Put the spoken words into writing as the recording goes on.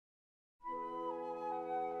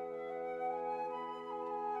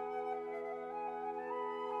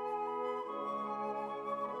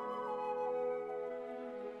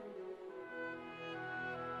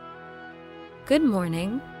Good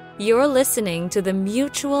morning. You're listening to the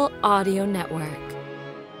Mutual Audio Network.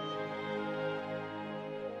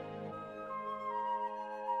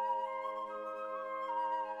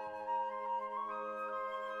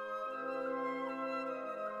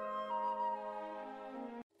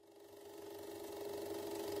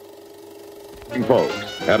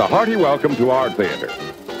 Folks, and a hearty welcome to our theater.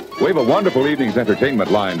 We have a wonderful evening's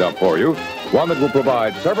entertainment lined up for you, one that will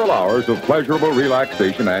provide several hours of pleasurable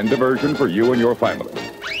relaxation and diversion for you and your family.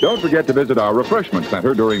 Don't forget to visit our refreshment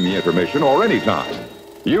center during the intermission or any time.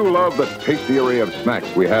 You love the tasty array of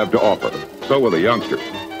snacks we have to offer. So will the youngsters.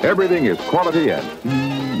 Everything is quality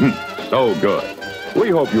and so good. We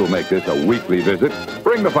hope you'll make this a weekly visit.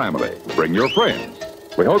 Bring the family. Bring your friends.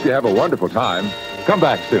 We hope you have a wonderful time. Come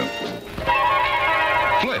back soon.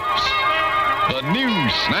 Flips, the new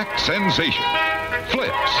snack sensation.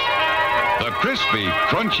 Flips, the crispy,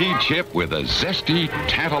 crunchy chip with a zesty,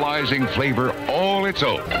 tantalizing flavor all its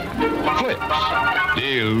own. Flips,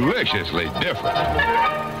 deliciously different.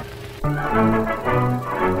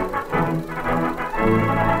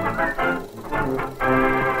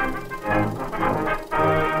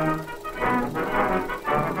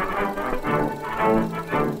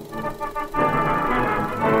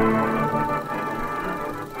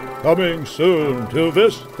 Coming soon to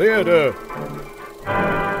this theater.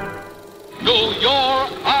 To your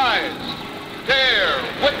eyes, bear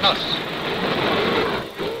witness.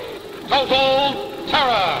 Total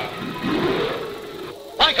terror.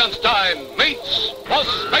 Frankenstein meets the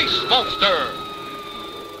space monster.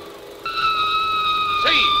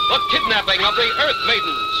 See the kidnapping of the Earth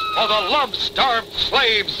Maidens for the love-starved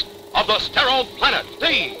slaves of the sterile planet.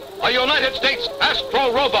 See a United States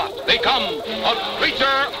astro-robot become a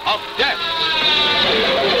creature of death.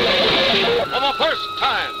 For the first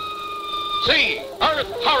time, see Earth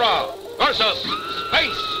horror versus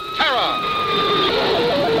space terror.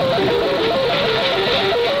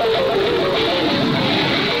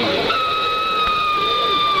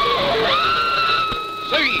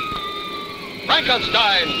 See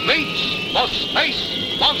Frankenstein meets the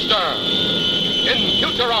space monster in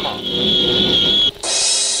Futurama.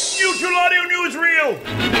 Mutual Audio Newsreel!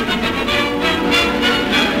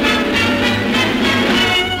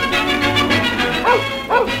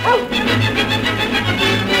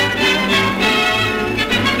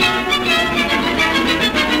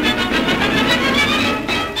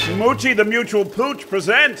 Moochie the Mutual Pooch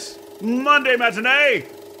presents Monday Matinee,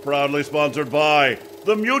 proudly sponsored by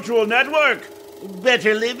the Mutual Network.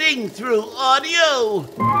 Better living through audio.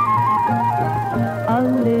 A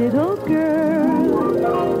little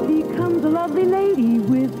girl becomes a lovely lady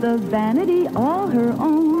with a vanity all her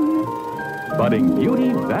own. Budding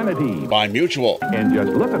Beauty Vanity By Mutual. And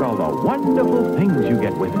just look at all the wonderful things you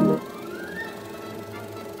get with it.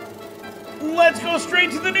 Let's go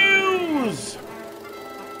straight to the news.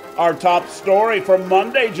 Our top story for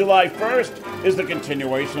Monday, July 1st, is the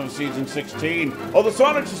continuation of Season 16 of the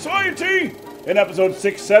Sonic Society. In episode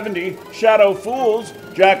 670, Shadow Fools,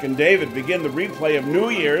 Jack and David begin the replay of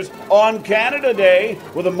New Year's on Canada Day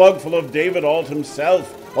with a mug full of David Alt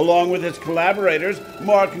himself, along with his collaborators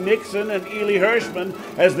Mark Nixon and Ely Hirschman,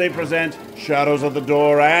 as they present Shadows of the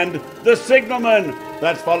Door and The Signalman.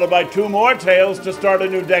 That's followed by two more tales to start a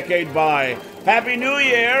new decade by. Happy New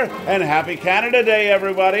Year and Happy Canada Day,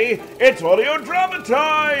 everybody. It's audio drama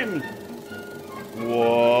time.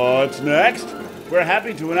 What's next? We're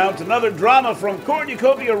happy to announce another drama from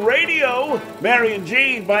Cornucopia Radio, Mary and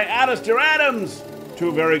Jean by Alistair Adams.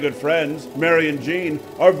 Two very good friends, Mary and Jean,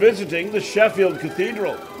 are visiting the Sheffield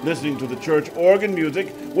Cathedral, listening to the church organ music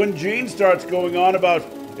when Jean starts going on about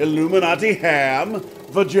Illuminati ham,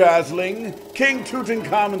 vajazzling, King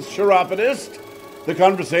Tutankhamun's chiropodist. The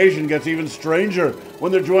conversation gets even stranger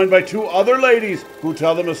when they're joined by two other ladies who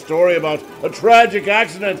tell them a story about a tragic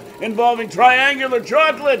accident involving triangular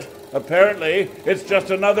chocolate. Apparently, it's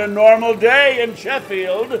just another normal day in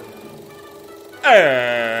Sheffield.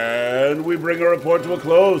 And we bring our report to a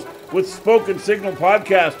close with Spoken Signal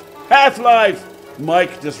podcast, Half-Life.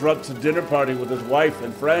 Mike disrupts a dinner party with his wife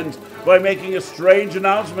and friends by making a strange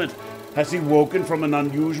announcement. Has he woken from an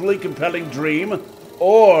unusually compelling dream?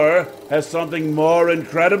 Or has something more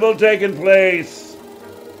incredible taken place?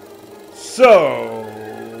 So,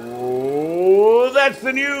 that's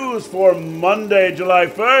the news for Monday, July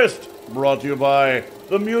 1st, brought to you by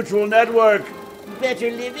the Mutual Network. Better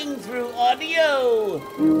living through audio.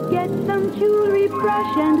 Get some jewelry,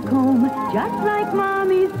 brush, and comb, just like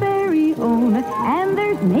Mommy's very own. And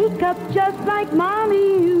there's makeup just like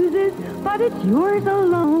Mommy uses, but it's yours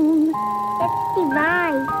alone. That's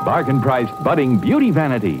divine. Bargain priced Budding Beauty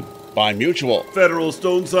Vanity. By Mutual. Federal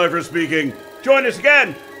Stonecipher speaking. Join us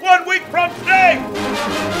again 1 week from today.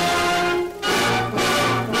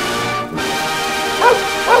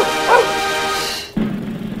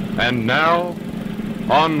 And now,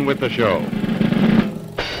 on with the show.